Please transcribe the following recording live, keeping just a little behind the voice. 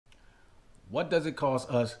What does it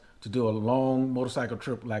cost us to do a long motorcycle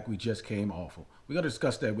trip like we just came off of? We're going to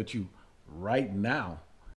discuss that with you right now.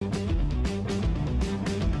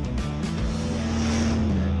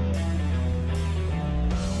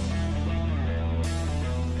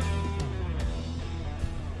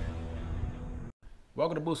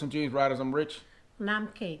 Welcome to Boots and Jeans Riders. I'm Rich. And I'm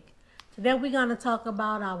Cake. Today we're going to talk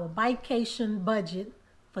about our bikecation budget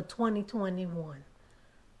for 2021.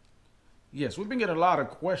 Yes, we've been getting a lot of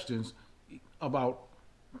questions about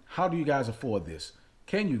how do you guys afford this?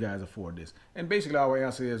 Can you guys afford this? And basically our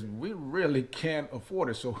answer is we really can't afford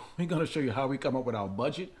it. So we're going to show you how we come up with our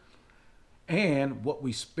budget and what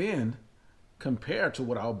we spend compared to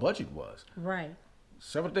what our budget was. Right.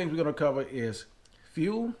 Several things we're going to cover is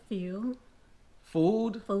fuel,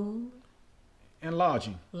 food, and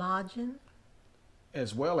lodging,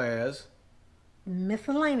 as well as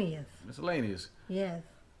miscellaneous. Yes.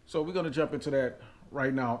 So we're going to jump into that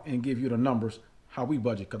right now and give you the numbers, how we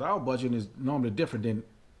budget, because our budget is normally different than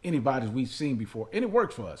anybody's we've seen before, and it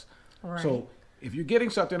works for us. Right. So if you're getting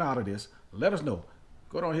something out of this, let us know.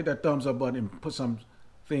 Go down and hit that thumbs up button and put some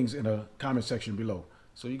things in the comment section below.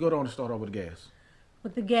 So you go down and start off with the gas.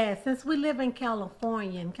 With the gas, since we live in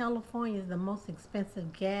California, and California is the most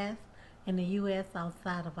expensive gas in the U.S.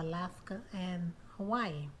 outside of Alaska and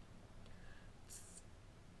Hawaii.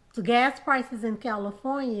 The gas prices in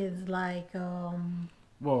California is like...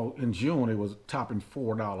 Well, in June, it was topping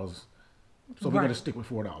 $4. So we're going to stick with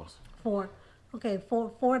 $4.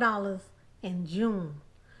 $4 in June.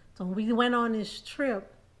 So when we went on this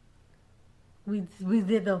trip, we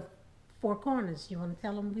did the Four Corners. You want to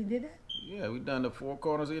tell them we did it? Yeah, we done the Four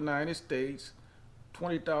Corners of the United States,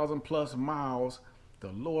 20,000 plus miles, the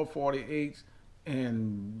lower 48s,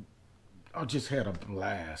 and I just had a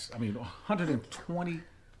blast. I mean, 120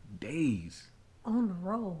 days on the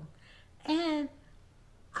road, and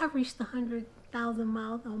I reached 100,000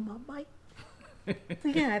 miles on my bike. So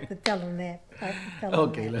you have to tell them that.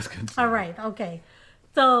 Okay, let's continue. All right, okay.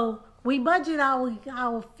 So we budget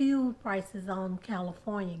our fuel prices on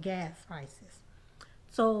California gas prices.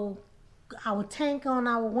 So our tank on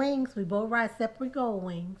our wings, we both ride separate gold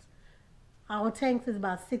wings. Our tanks is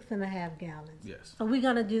about 6.5 gallons. Yes. So we're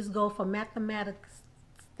gonna just go for mathematics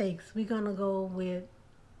stakes. We're gonna go with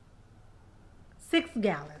 6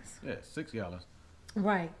 gallons. Yeah, 6 gallons.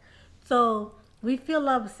 Right. So we fill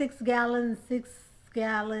up 6 gallons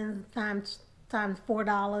times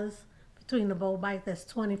 $4 between the both bikes. That's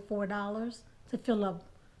 $24 to fill up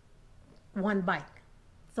one bike.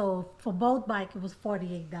 So for both bikes, it was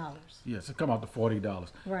 $48. Yes, it come out to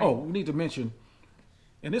 $40. Right. Oh, we need to mention,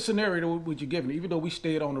 in this scenario that you're giving, even though we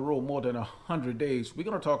stayed on the road more than 100 days, we're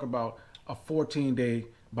going to talk about a 14-day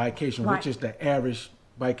vacation, Right. which is the average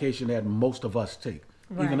vacation that most of us take.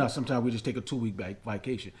 Right. Even us, sometimes we just take a 2-week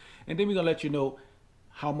vacation. And then we're going to let you know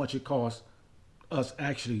how much it costs us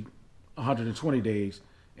actually 120 days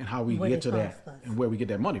and how we get to that and where we get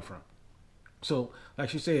that money from. So, like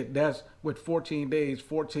she said, that's with 14 days,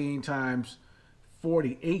 14 times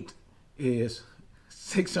 48 is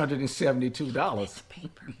 $672.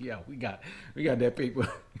 Paper. Yeah, we got that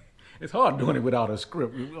paper. It's hard doing it without a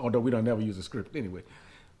script, although we don't never use a script anyway.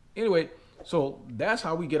 Anyway, so that's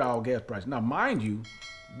how we get our gas price. Now, mind you,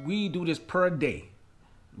 we do this per day.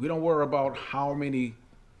 We don't worry about how many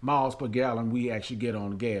miles per gallon we actually get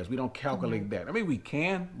on gas. We don't calculate that. I mean, we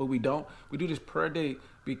can, but we don't. We do this per day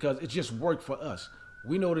because it just worked for us.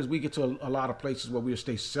 We notice we get to a lot of places where we'll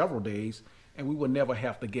stay several days and we would never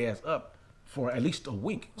have to gas up for at least a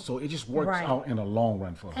week. So it just works out in the long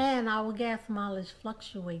run for us. And our gas mileage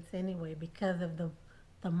fluctuates anyway because of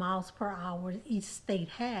the miles per hour each state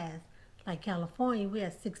has. Like California, we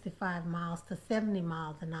have 65 miles to 70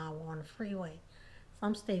 miles an hour on the freeway.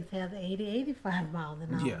 Some states have 80, 85 miles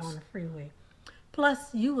an hour on the freeway.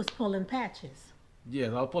 Plus, you was pulling patches.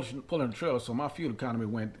 Yes, I was pulling the trailer, so my fuel economy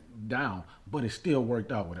went down, but it still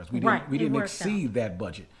worked out with us. We didn't exceed that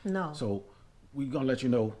budget. No. So we're gonna let you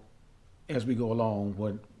know as we go along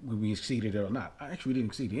what we exceeded it or not. Actually, we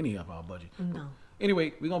didn't exceed any of our budget. No. But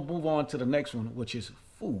anyway, we're gonna move on to the next one, which is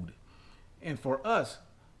food. And for us,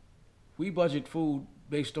 we budget food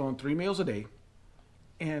based on 3 meals a day,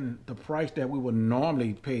 and the price that we would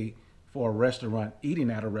normally pay for a restaurant,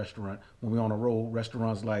 eating at a restaurant when we're on the road,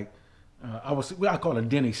 restaurants like I call it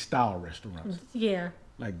Denny's style restaurants. Yeah.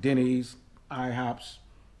 Like Denny's, IHOPs,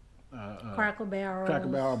 Cracker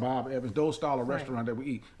Barrel, Bob Evans, those style of restaurants that we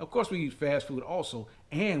eat. Of course, we eat fast food also,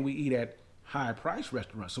 and we eat at high price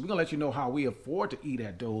restaurants. So we're gonna let you know how we afford to eat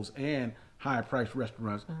at those and high price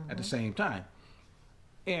restaurants at the same time.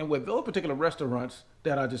 And with those particular restaurants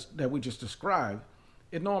that we just described,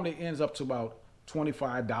 it normally ends up to about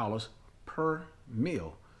 $25 per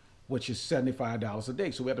meal, which is $75 a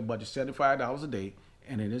day. So we have to budget $75 a day,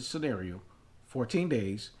 and in this scenario, 14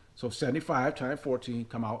 days. So 75 times 14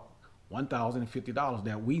 come out $1,050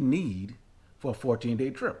 that we need for a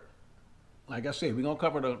 14-day trip. Like I said, we're gonna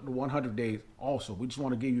cover the 100 days also. We just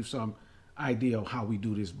want to give you some idea of how we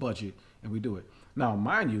do this budget, and we do it. Now,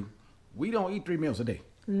 mind you, we don't eat 3 meals a day.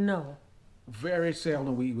 No. Very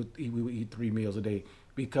seldom we would eat 3 meals a day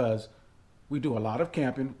because we do a lot of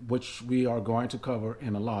camping, which we are going to cover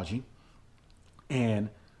in the lodging. And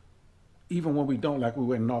even when we don't, like we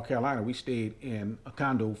went in North Carolina, we stayed in a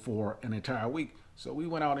condo for an entire week. So we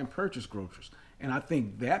went out and purchased groceries. And I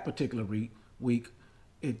think that particular week,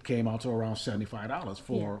 it came out to around $75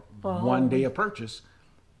 for one day of purchase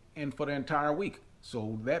and for the entire week.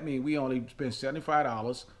 So that means we only spent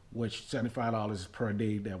 $75, which $75 is per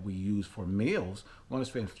day that we use for meals. We only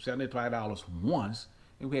spent $75 once,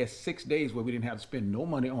 and we had 6 days where we didn't have to spend no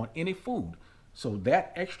money on any food. So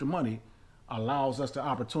that extra money allows us the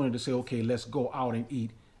opportunity to say, okay, let's go out and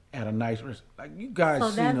eat at a nice restaurant. Like you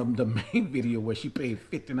guys seen the main video where she paid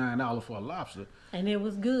 $59 for a lobster. And it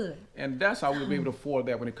was good. And that's how we'll be able to afford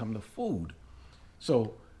that when it comes to food.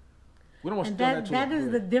 So we don't want to steal that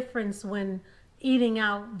is the difference when eating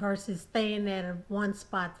out versus staying at one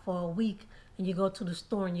spot for a week and you go to the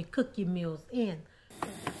store and you cook your meals in.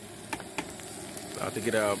 About to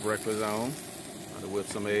get our breakfast on. About to whip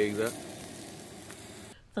some eggs up.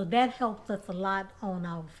 So that helps us a lot on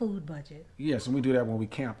our food budget. Yes, and we do that when we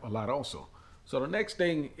camp a lot also. So the next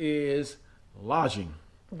thing is lodging.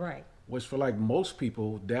 Right. Which for like most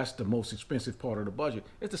people, that's the most expensive part of the budget.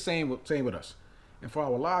 It's the same with us. And for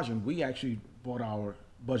our lodging, we actually brought our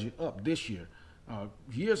budget up this year.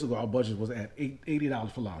 Years ago, our budget was at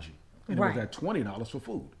 $80 for lodging. And it was at $20 for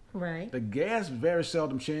food. Right. The gas very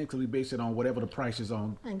seldom changed because we base it on whatever the price is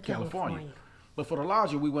on in California. But for the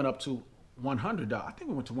lodging, we went up to $100. I think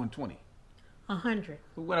we went to $120. $100.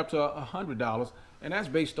 We went up to $100, and that's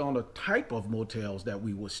based on the type of motels that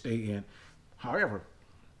we would stay in. However,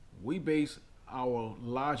 we base our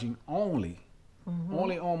lodging only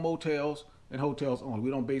on motels and hotels only.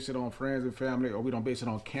 We don't base it on friends and family, or we don't base it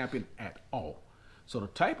on camping at all. So the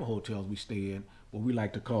type of hotels we stay in, what we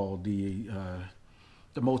like to call the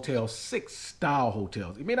Motel 6 style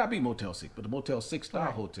hotels. It may not be Motel 6, but the Motel 6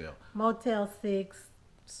 style hotel. Motel 6,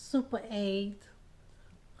 Super 8,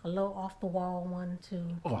 a little off the wall one too.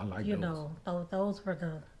 Oh, I like those. You know, those were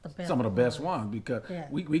the best. Some of the best ones because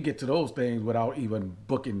we get to those things without even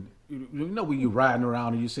booking. You know, when you're riding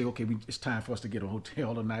around and you say, okay, it's time for us to get a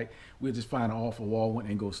hotel tonight, we'll just find an off the wall one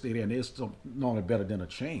and go stay there, and it's normally better than a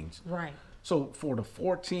change. Right. So for the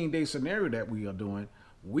 14-day scenario that we are doing,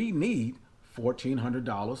 we need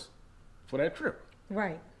 $1,400 for that trip.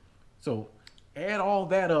 Right. So add all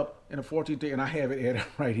that up in a 14-day, and I have it added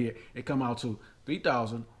right here. It come out to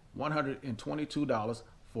 $3,122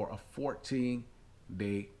 for a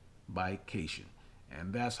 14-day vacation,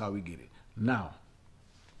 and that's how we get it. Now,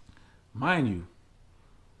 mind you,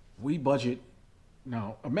 we budget.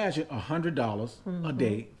 Now imagine $100 a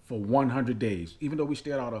day for 100 days. Even though we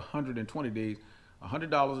stayed out 120 days,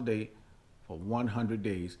 $100 a day for 100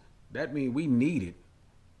 days. That means we needed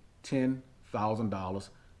 $10,000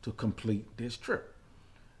 to complete this trip.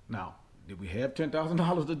 Now, did we have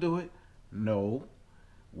 $10,000 to do it? No.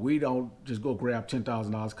 We don't just go grab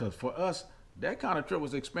 $10,000 because for us, that kind of trip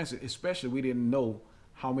was expensive, especially we didn't know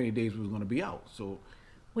how many days we were going to be out. So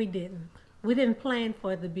we didn't. We didn't plan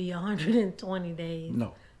for it to be 120 days.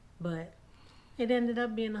 No. But it ended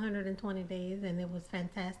up being 120 days, and it was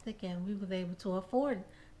fantastic, and we was able to afford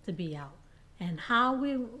to be out. And how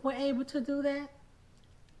we were able to do that,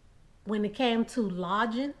 when it came to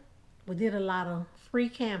lodging, we did a lot of free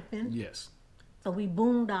camping. Yes. So we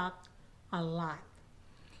boondocked a lot.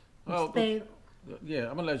 Well, yeah,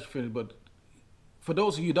 I'm going to let you finish, but for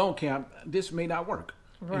those of you who don't camp, this may not work.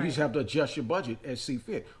 Right. You just have to adjust your budget as see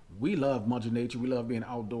fit. We love Mother Nature. We love being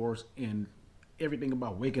outdoors and everything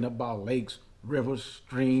about waking up by lakes, rivers,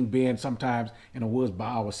 stream, being sometimes in the woods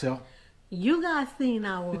by ourselves. You guys seen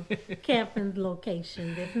our camping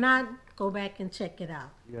locations. If not, go back and check it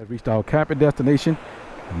out. We have reached our camping destination,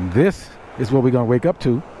 and this is what we're going to wake up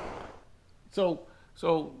to. So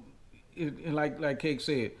like Cake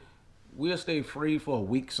said, we'll stay free for a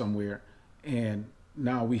week somewhere, and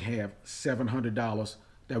now we have $700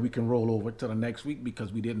 that we can roll over to the next week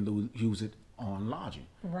because we didn't use it on lodging.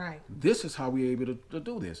 Right. This is how we're able to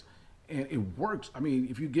do this. And it works. I mean,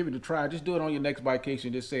 if you give it a try, just do it on your next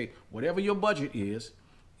vacation. Just say, whatever your budget is,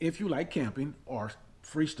 if you like camping or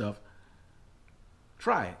free stuff,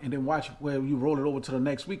 try it. And then watch where you roll it over to the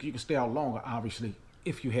next week. You can stay out longer, obviously,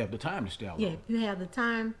 if you have the time to stay out longer. Yeah, if you have the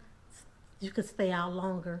time, you could stay out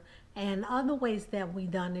longer. And other ways that we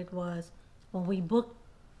done it was when we book,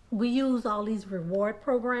 we use all these reward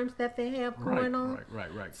programs that they have going on.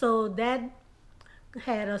 Right. So that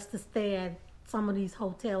had us to stay at some of these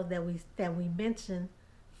hotels that we mentioned,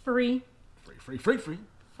 free, Free.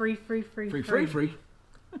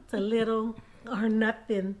 to little or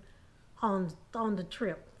nothing on the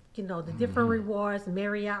trip. You know, the different rewards,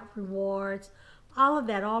 Marriott rewards, all of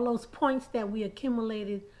that, all those points that we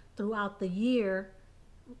accumulated throughout the year,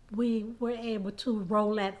 we were able to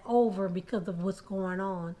roll that over because of what's going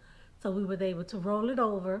on. So we were able to roll it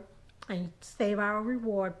over and save our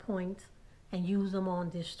reward points and use them on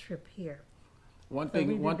this trip here. One So we thing,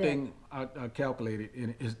 did one that. thing I calculated,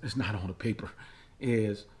 and it's not on the paper,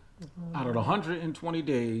 is out of the 120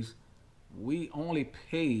 days, we only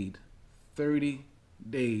paid 30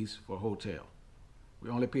 days for hotel. We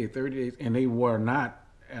only paid 30 days, and they were not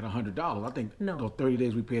at $100. I think No. those 30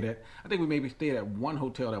 days we paid at, I think we maybe stayed at one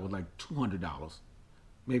hotel that was like $200,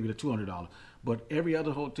 maybe the $200. But every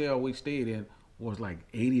other hotel we stayed in was like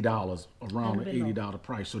 $80, around And the below. $80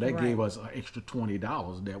 price. So that Right. gave us an extra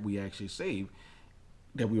 $20 that we actually saved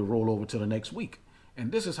that we'll roll over to the next week.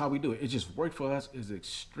 And this is how we do it. It just worked for us. It's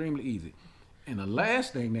extremely easy. And the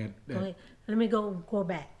last thing that Okay, let me go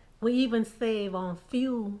back. We even save on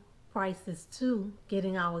fuel prices too,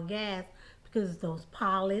 getting our gas, because those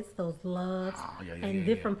pilots, those Loves, and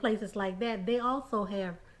different places like that, they also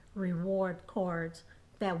have reward cards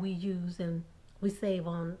that we use, and we save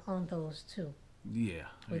on those too yeah,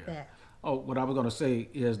 with yeah. that. Oh, what I was gonna say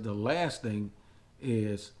is the last thing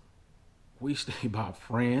is we stay by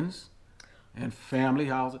friends and family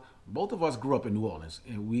houses. Both of us grew up in New Orleans,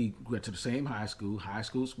 and we went to the same high school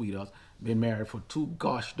sweethearts. Been married for too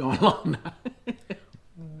gosh darn long now.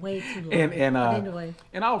 Way too long. And But anyway,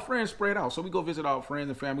 and our friends spread out. So we go visit our friends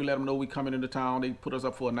and family. Let them know we coming into town. They put us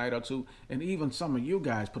up for a night or two, and even some of you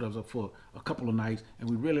guys put us up for a couple of nights. And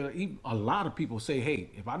we really, even a lot of people say,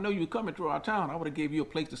 "Hey, if I know you were coming through our town, I would have gave you a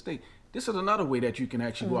place to stay." This is another way that you can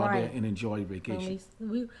actually go out there Right. and enjoy your when vacation.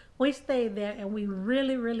 we stayed there, and we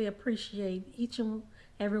really appreciate each and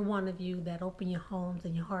every one of you that open your homes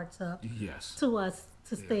and your hearts up Yes. to us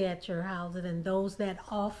to stay at your houses, and those that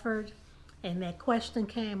offered, and that question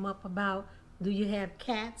came up about, do you have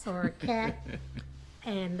cats or a cat?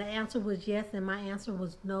 And the answer was yes, and my answer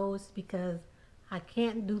was no. It's because I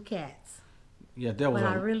can't do cats, Yeah, there was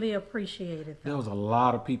but I a really appreciate it. there was a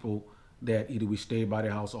lot of people that either we stayed by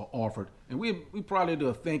their house or offered, and we probably do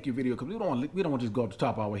a thank you video because we don't want to just go up the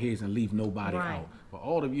top of our heads and leave nobody Right. out. For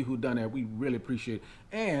all of you who done that, we really appreciate it.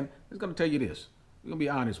 And it's gonna tell you this: we're gonna be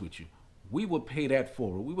honest with you. We will pay that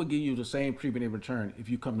forward. We will give you the same treatment in return if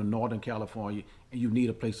you come to Northern California and you need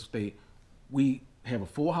a place to stay. We have a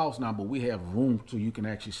full house now, but we have room so you can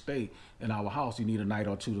actually stay in our house. You need a night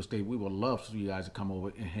or two to stay. We would love for you guys to come over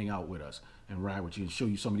and hang out with us and ride with you and show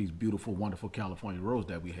you some of these beautiful, wonderful California roads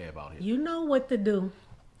that we have out here. You know what to do.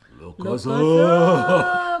 Look Look us us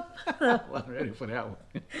up. up. Wasn't ready for that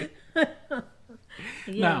one.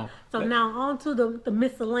 Yeah. Now, So now on to the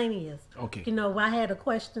miscellaneous. Okay. You know, I had a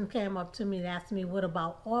question came up to me that asked me what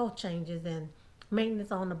about oil changes and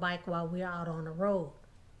maintenance on the bike while we're out on the road.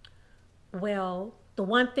 Well, the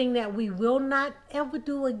one thing that we will not ever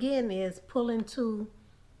do again is pull into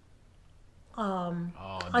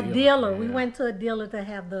a dealer. We yeah. went to a dealer to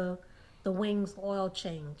have the wings oil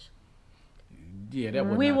change. Yeah, that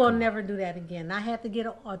would We not will come. never do that again. I had to get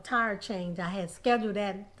a tire change. I had scheduled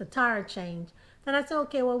the tire change. Then I said,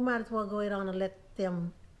 okay, well, we might as well go ahead on and let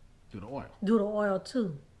them Do the oil. do the oil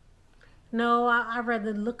too. No, I'd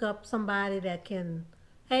rather look up somebody that can,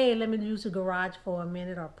 hey, let me use the garage for a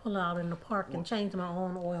minute or pull out in the park and change my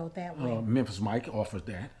own oil that way. Memphis Mike offers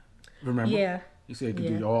that. Remember? Yeah. He said you could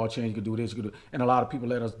do Yeah. your oil change, you could do this, you could do, and a lot of people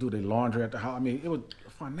let us do their laundry at the house. I mean, it was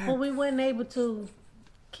fun. Well, we weren't able to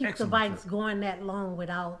keep Excellent the bikes trip. going that long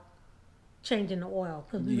without changing the oil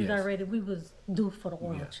because we Yes. was due for the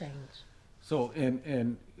oil Yes. change. So,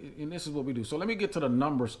 and this is what we do. So let me get to the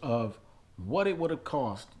numbers of what it would have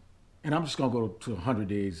cost, and I'm just gonna go to 100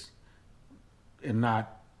 days and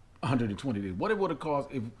not 120 days. What it would have cost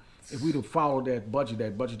if we'd have followed that budget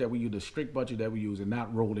that we use, the strict budget that we use, and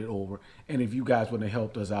not rolled it over, and if you guys would have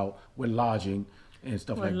helped us out with lodging and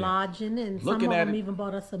stuff Or like that. lodging, and Looking some of at them it- even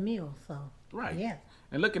bought us a meal. So Right. yeah.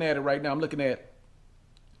 And looking at it right now, I'm looking at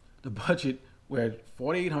the budget where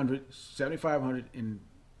 $4,800, $7,500, and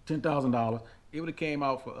 $10,000. It would have came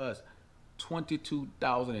out for us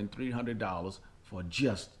 $22,300 for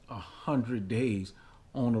just 100 days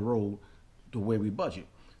on the road the way we budget.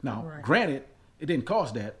 Now, Right. granted, it didn't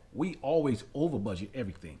cost that. We always over budget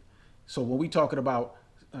everything. So when we talking about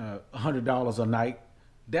 $100 a night,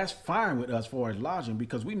 that's fine with us for as lodging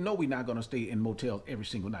because we know we're not going to stay in motels every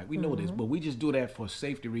single night. We know this, but we just do that for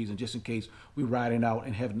safety reasons, just in case we're riding out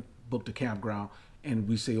and haven't booked a campground and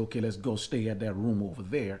we say, okay, let's go stay at that room over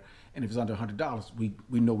there. And if it's under $100,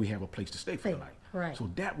 we know we have a place to stay for the night. Right. So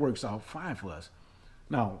that works out fine for us.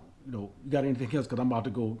 Now, you got anything else? Because I'm about to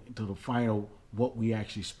go into the final what we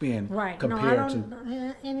actually spend Right. compared No, I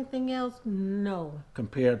don't. Anything else? No.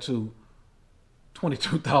 compared to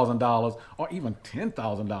 $22,000 or even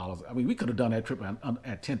 $10,000. I mean, we could have done that trip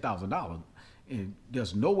at $10,000. And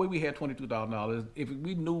there's no way we had $22,000. If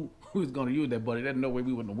we knew we was going to use that money, there's no way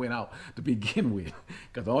we wouldn't have went out to begin with.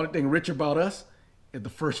 Because the only thing rich about us is the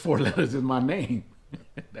first 4 letters in my name.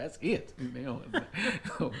 That's it. You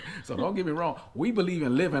know? So don't get me wrong. We believe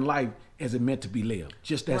in living life as it meant to be lived.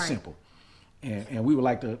 Just that Right. simple. And we would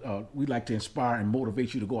like to inspire and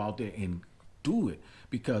motivate you to go out there and do it,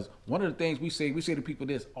 because one of the things we say to people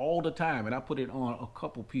this all the time, and I put it on a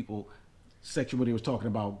couple people section where they was talking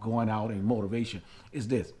about going out and motivation, is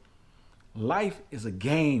this: life is a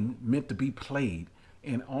game meant to be played,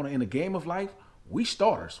 and in a game of life, we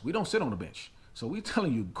starters, we don't sit on the bench. So we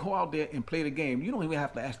telling you, go out there and play the game. You don't even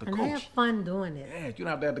have to ask the And coach. have fun doing it. Yeah, you don't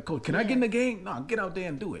have to ask the coach. Can I get in the game? No, get out there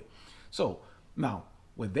and do it. So now,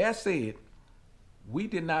 with that said, we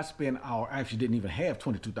did not spend actually didn't even have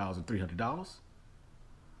 $22,300.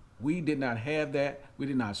 We did not have that. We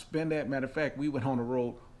did not spend that. Matter of fact, we went on the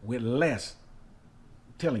road with less,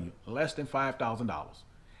 I'm telling you, less than $5,000.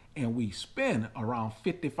 And we spent around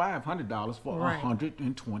 $5,500 for Right.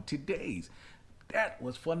 120 days. That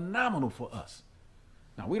was phenomenal for us.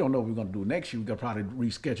 Now, we don't know what we're going to do next year. We're going to probably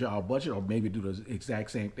reschedule our budget or maybe do the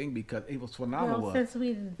exact same thing because it was phenomenal. Well, since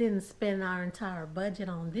we didn't spend our entire budget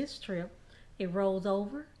on this trip, it rolls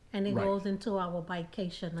over and it Right. goes into our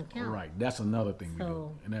vacation account. Right, that's another thing we do,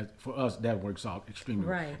 So- and that for us that works out extremely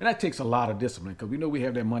well. Right. And that takes a lot of discipline because we know we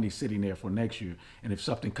have that money sitting there for next year. And if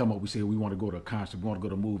something come up, we say we want to go to a concert, we want to go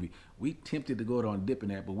to a movie. We tempted to go there and dip in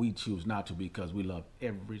that, but we choose not to because we love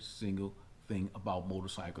every single thing about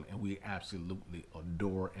motorcycle, and we absolutely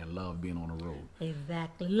adore and love being on the road.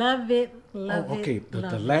 Exactly. Love it. Love Oh, okay, it. the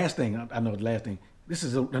love it. last thing I know, the last thing. This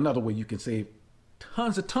is another way you can save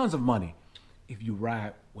tons of money if you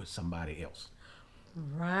ride with somebody else.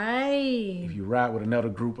 Right. If you ride with another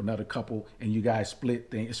group, another couple, and you guys split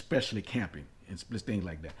things, especially camping and split things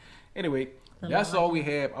like that. Anyway, that's all we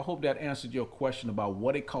have. I hope that answered your question about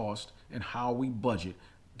what it costs and how we budget.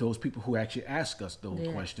 Those people who actually ask us those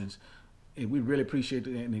Yeah. questions, and we really appreciate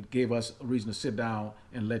it, and it gave us a reason to sit down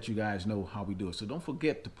and let you guys know how we do it. So don't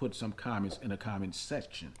forget to put some comments in the comment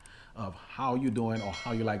section of how you're doing or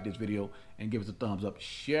how you like this video, and give us a thumbs up.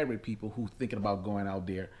 Share it with people who thinking about going out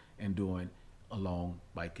there and doing a long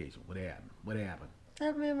vacation. What happened? What happened?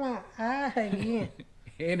 I'm in my eye again.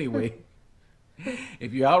 Anyway,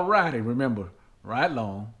 if you're out riding, remember, ride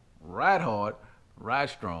long, ride hard, ride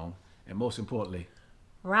strong, and most importantly,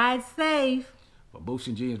 Ride safe. for Boots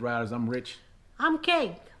and Jeans Riders, I'm Rich, I'm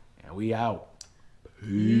Kate. and we out.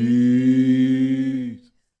 Peace.